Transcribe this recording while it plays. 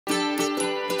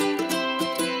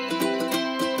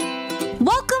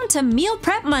to Meal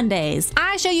Prep Mondays.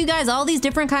 I show you guys all these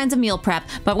different kinds of meal prep,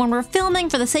 but when we're filming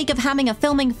for the sake of having a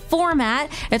filming format,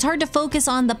 it's hard to focus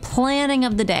on the planning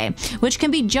of the day, which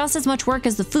can be just as much work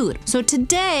as the food. So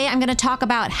today I'm going to talk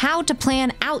about how to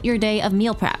plan out your day of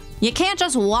meal prep. You can't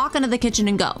just walk into the kitchen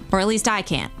and go, or at least I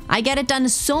can't. I get it done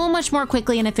so much more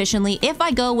quickly and efficiently if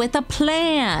I go with a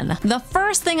plan. The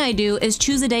first thing I do is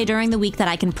choose a day during the week that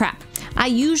I can prep. I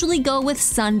usually go with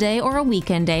Sunday or a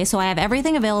weekend day, so I have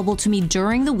everything available to me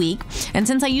during the week. And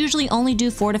since I usually only do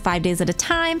 4 to 5 days at a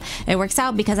time, it works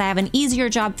out because I have an easier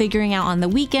job figuring out on the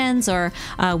weekends or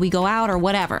we go out or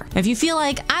whatever. If you feel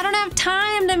like, I don't have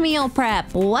time to meal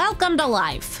prep, welcome to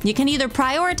life. You can either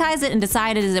prioritize it and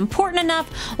decide it is important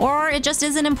enough, or it just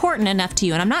isn't important enough to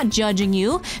you. And I'm not judging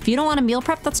you. If you don't want to meal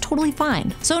prep, that's totally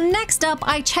fine. So next up,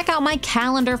 I check out my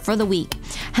calendar for the week.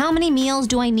 How many meals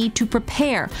do I need to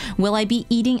prepare? Will I be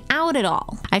eating out at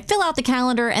all? I fill out the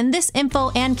calendar, and this info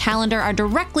and calendar are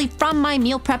directly from my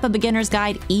Meal Prep a Beginner's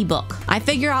Guide ebook. I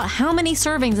figure out how many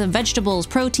servings of vegetables,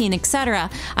 protein, etc.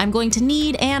 I'm going to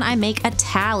need, and I make a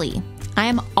tally. I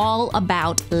am all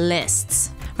about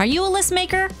lists. Are you a list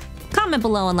maker? Comment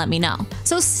below and let me know.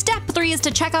 So step 3 is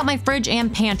to check out my fridge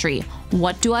and pantry.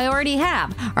 What do I already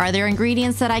have? Are there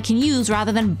ingredients that I can use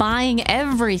rather than buying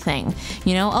everything?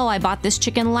 You know, oh, I bought this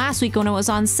chicken last week when it was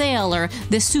on sale, or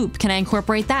this soup, can I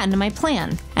incorporate that into my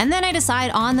plan? And then I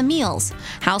decide on the meals,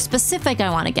 how specific I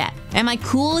want to get. Am I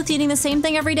cool with eating the same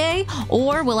thing every day?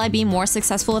 Or will I be more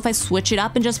successful if I switch it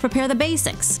up and just prepare the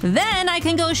basics? Then I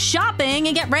can go shopping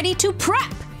and get ready to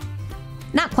prep.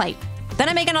 Not quite. Then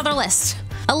I make another list.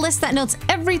 A list that notes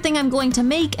everything I'm going to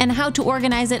make and how to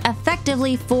organize it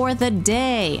effectively for the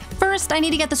day. First, I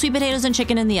need to get the sweet potatoes and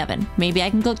chicken in the oven. Maybe I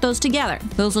can cook those together.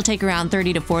 Those will take around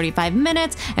 30 to 45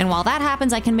 minutes, and while that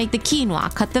happens, I can make the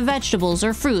quinoa, cut the vegetables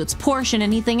or fruits, portion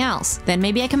anything else. Then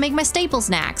maybe I can make my staple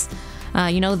snacks.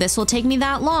 This will take me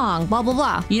that long, blah, blah,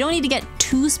 blah. You don't need to get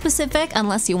too specific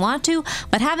unless you want to,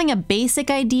 but having a basic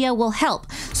idea will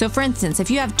help. So for instance, if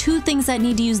you have 2 things that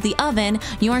need to use the oven,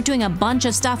 you aren't doing a bunch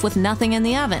of stuff with nothing in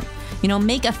the oven.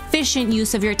 Make efficient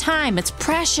use of your time. It's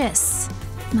precious.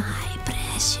 My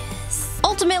precious.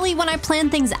 Ultimately, when I plan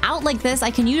things out like this,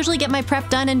 I can usually get my prep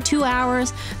done in 2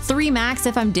 hours, 3 max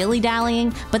if I'm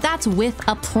dilly-dallying, but that's with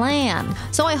a plan.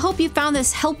 So I hope you found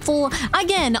this helpful.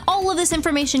 Again, all of this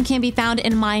information can be found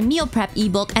in my meal prep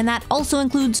ebook, and that also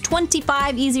includes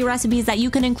 25 easy recipes that you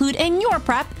can include in your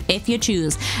prep if you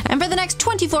choose. And for the next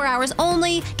 24 hours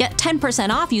only, get 10%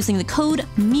 off using the code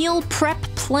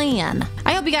MEALPREPPLAN.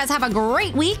 I hope you guys have a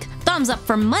great week. Thumbs up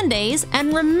for Mondays,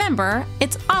 and remember,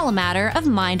 it's all a matter of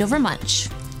mind over munch.